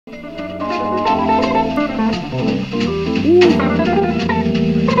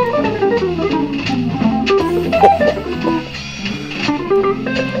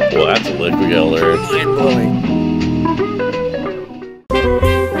Well, that's a lick we gotta learn. Mind-blowing.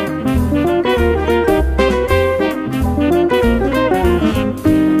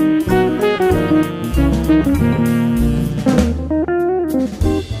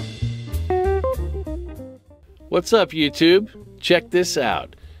 What's up, YouTube? Check this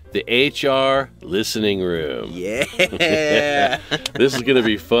out. The HR listening room. Yeah. This is going to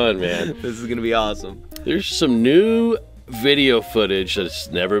be fun, man. This is going to be awesome. There's some new video footage that's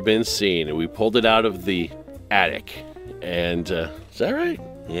never been seen, and we pulled it out of the attic. And is that right?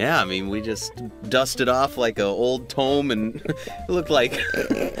 Yeah, I mean, we just dusted off like an old tome, and it looked like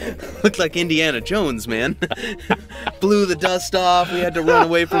Indiana Jones, man. Blew the dust off. We had to run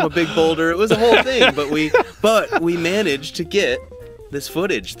away from a big boulder. It was a whole thing, but we managed to get this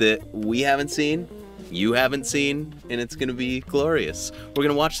footage that we haven't seen, you haven't seen, and it's going to be glorious. We're going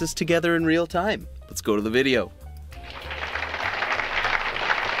to watch this together in real time. Let's go to the video.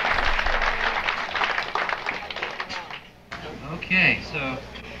 Okay, so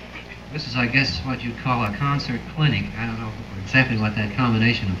this is, I guess, what you'd call a concert clinic. I don't know exactly what that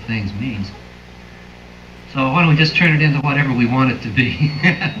combination of things means. So why don't we just turn it into whatever we want it to be?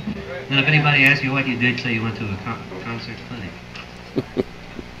 And if anybody asks you what you did, say you went to a concert clinic.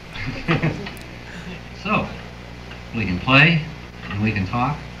 So, we can play, and we can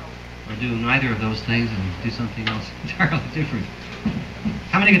talk, or do neither of those things and do something else entirely different.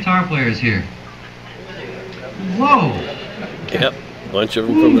 How many guitar players here? Whoa! Yep, a bunch of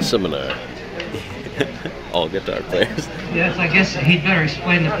them from the seminar. All guitar players. Yes, I guess he'd better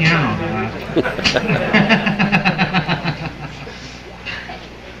explain the piano.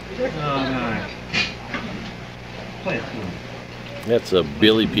 Oh, no. Play it to him. That's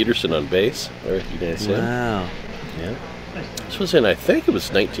Billy Peterson on bass. Or you guys say? Wow. Yeah. This was in, I think it was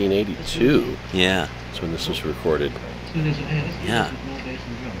 1982. Yeah. That's when this was recorded. Yeah.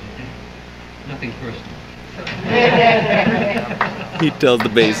 Nothing personal. He tells the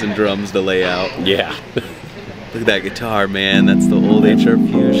bass and drums to lay out. Yeah. Look at that guitar, man. That's the old HR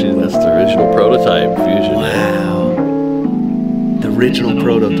Fusion. That's the original prototype Fusion. Wow. The original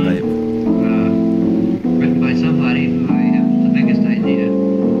prototype. Written by somebody who I have the biggest idea.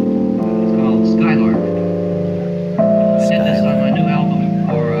 It's called Skylark. I did this on my new album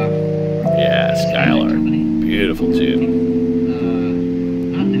for Yeah, Skylark. Beautiful tune.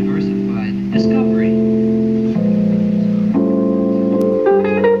 Not diversified. Discovery.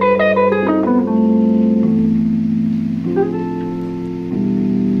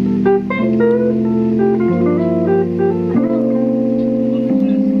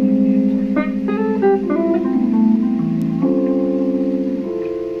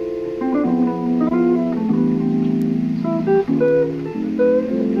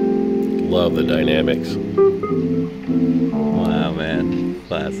 Love the dynamics. Wow, man.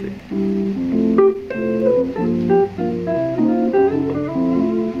 Classic.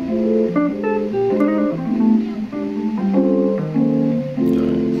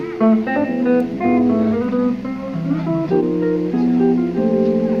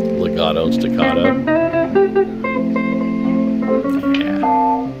 Legato and staccato. Yeah.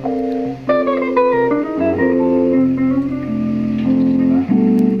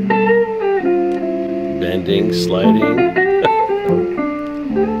 Bending, sliding.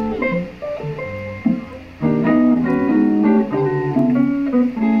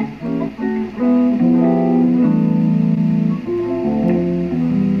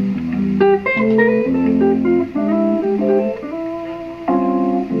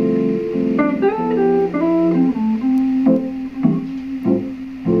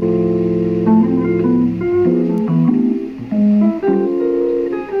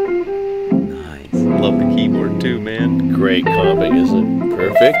 Love the keyboard too, man. Great comping, isn't it?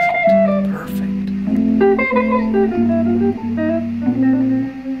 Perfect. Perfect.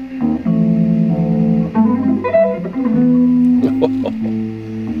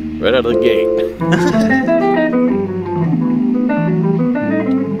 Right out of the gate.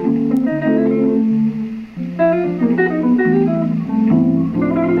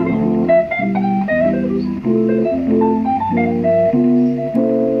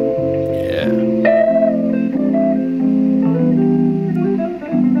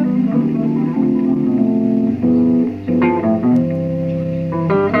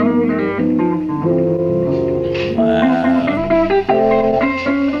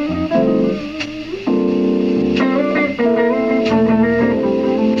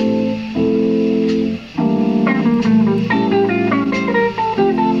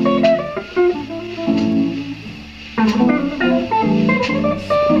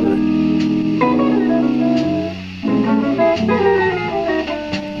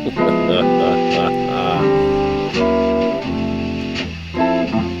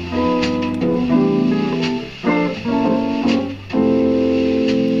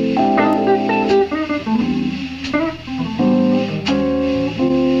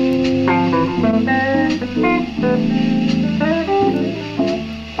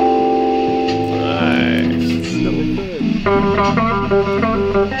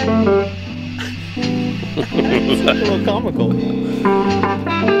 It's a little comical.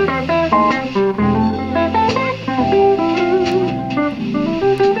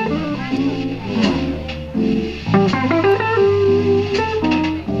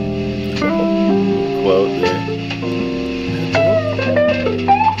 Quote there.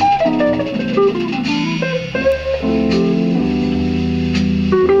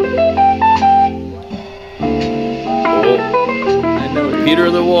 I know it. Peter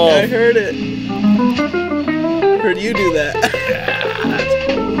and the Wolf. I heard it. Heard you do that.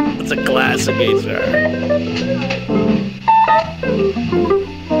 That's a classic HR.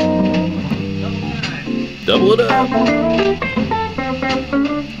 Double it up.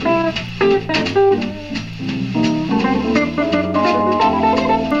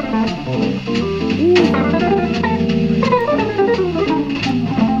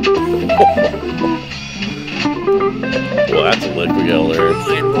 Well, that's a lick we gotta learn.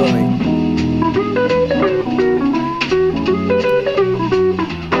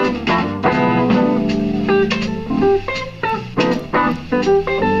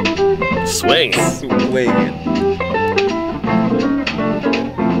 Swing. Swinging.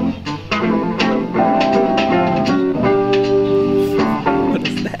 What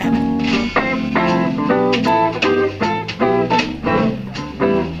is that?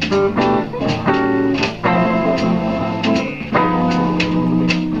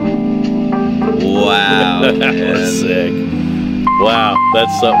 Wow. That was sick. Wow,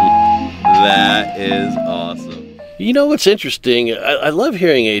 that's something. That is awesome. You know what's interesting? I love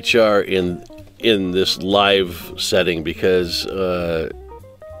hearing HR in this live setting because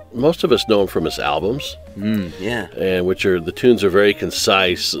most of us know him from his albums. Yeah. And which are the tunes are very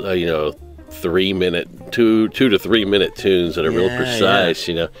concise. 3-minute, 2 to 3 minute tunes that are real precise.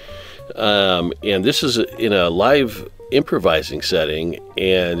 Yeah. And this is in a live improvising setting,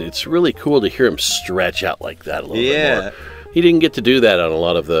 and it's really cool to hear him stretch out like that a little bit more. He didn't get to do that on a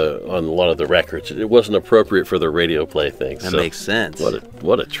lot of the records. It wasn't appropriate for the radio play thing. That makes sense.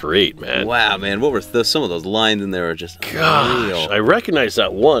 What a treat, man! Wow, man, what were some of those lines in there are just gosh. I recognize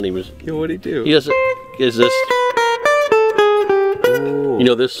that one. He was. Yo, what'd he do? He has. Is this? Ooh. You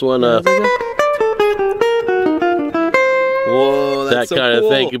know this one. Whoa, that's that kind of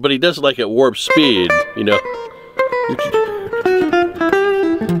thing. But he does it like at warp speed.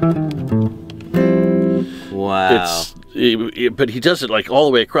 Wow. But he does it like all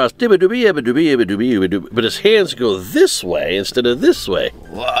the way across. But his hands go this way instead of this way.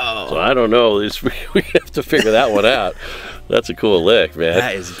 Whoa. So I don't know. We have to figure that one out. That's a cool lick, man.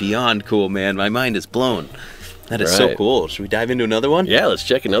 That is beyond cool, man. My mind is blown. That is so cool. Should we dive into another one? Yeah, let's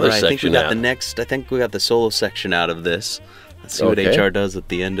check another section out. I think we got the solo section out of this. Let's see what HR does at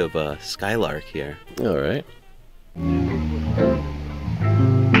the end of Skylark here. All right.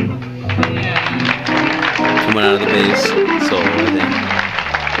 Coming out of the bass solo, I think.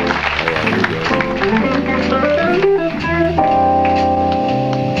 Oh yeah, here we go.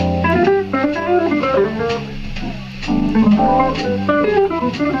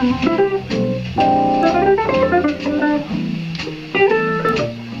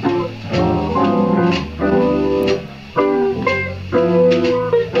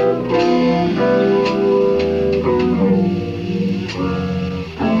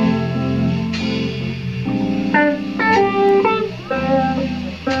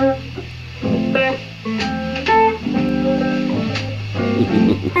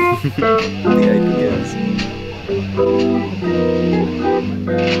 The ideas.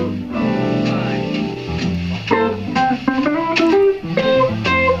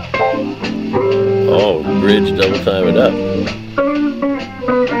 Oh, bridge, double time it up.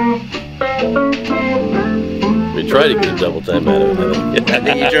 We tried to get a double time out of it, I think. I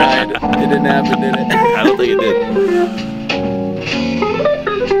think you tried. It didn't happen, did it? I don't think it did.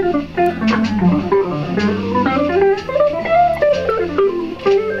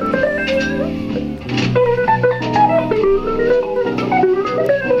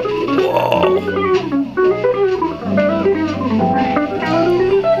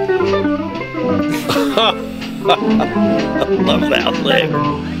 Love that lick.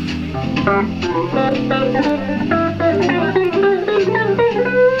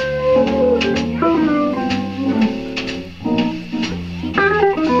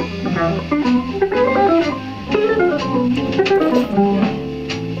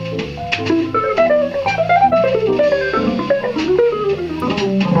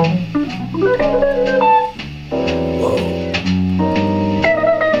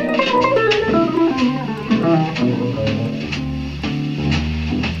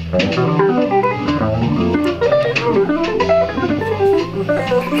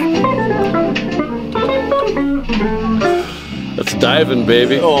 That's diving,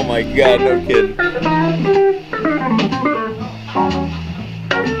 baby. Oh my God, no kidding.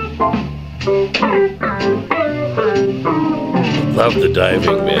 Love the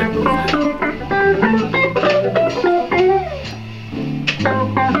diving, man.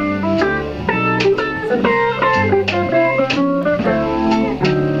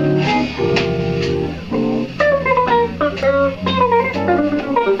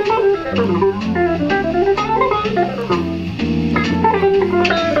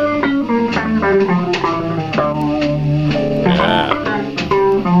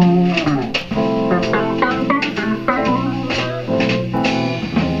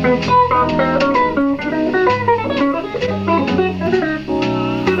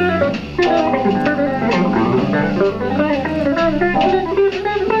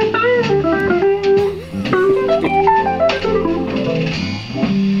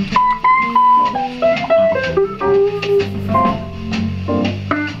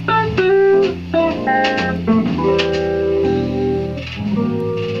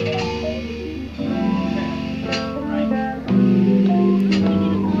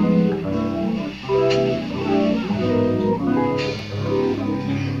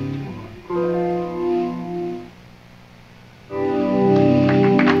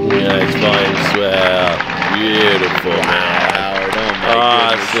 Beautiful, man. Howard, oh my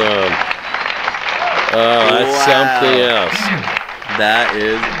awesome. Oh, that's something else. That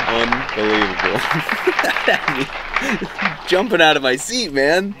is unbelievable. Jumping out of my seat,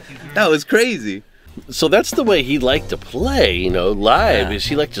 man. That was crazy. So that's the way he liked to play, you know, live. Yeah. Is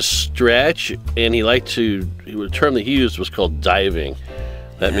he liked to stretch, and he liked to. The term that he used was called diving.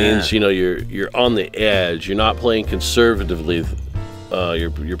 That means, you know, you're on the edge. You're not playing conservatively.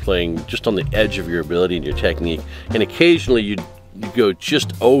 You're playing just on the edge of your ability and your technique, and occasionally you go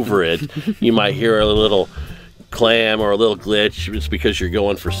just over it. You might hear a little clam or a little glitch. It's because you're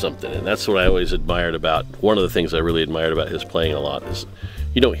going for something, and that's what I always admired about. One of the things I really admired about his playing a lot is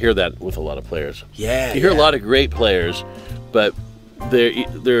you don't hear that with a lot of players. Yeah, you hear a lot of great players, but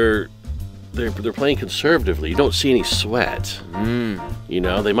they're playing conservatively. You don't see any sweat. You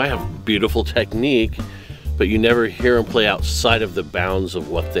know, they might have beautiful technique, but you never hear them play outside of the bounds of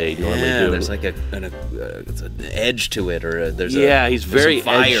what they normally do. There's like it's an edge to it, or he's very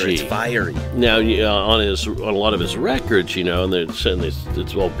edgy. It's fiery. Now, on a lot of his records, you know, and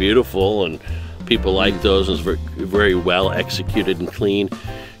it's all beautiful, and people like those. And it's very, very well executed and clean.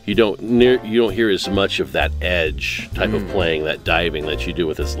 You don't hear as much of that edge type of playing, that diving that you do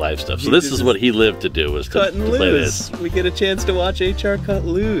with his live stuff. So this is what he lived to do, was to play this. We get a chance to watch HR cut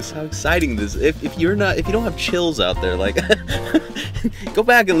loose. How exciting this! If you don't have chills out there, like go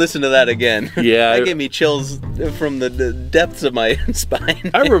back and listen to that again. Yeah, that gave me chills from the depths of my spine.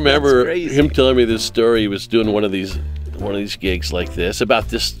 I remember him telling me this story. He was doing one of these gigs like this about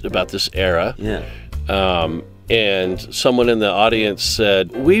this era. Yeah. And someone in the audience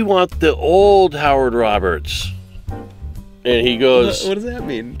said, "We want the old Howard Roberts." And he goes, "What does that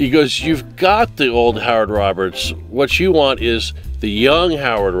mean?" He goes, "You've got the old Howard Roberts. What you want is the young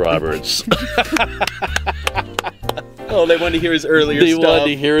Howard Roberts." Oh, they wanted to hear his earlier stuff. They wanted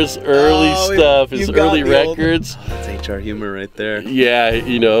to hear his early stuff, his early records. That's HR humor right there. Yeah,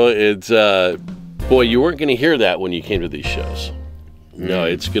 you know, it's boy, you weren't going to hear that when you came to these shows. No,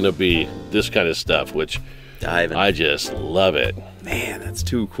 it's going to be this kind of stuff, which diving. I just love it. Man, that's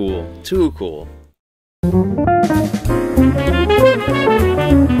too cool. Too cool.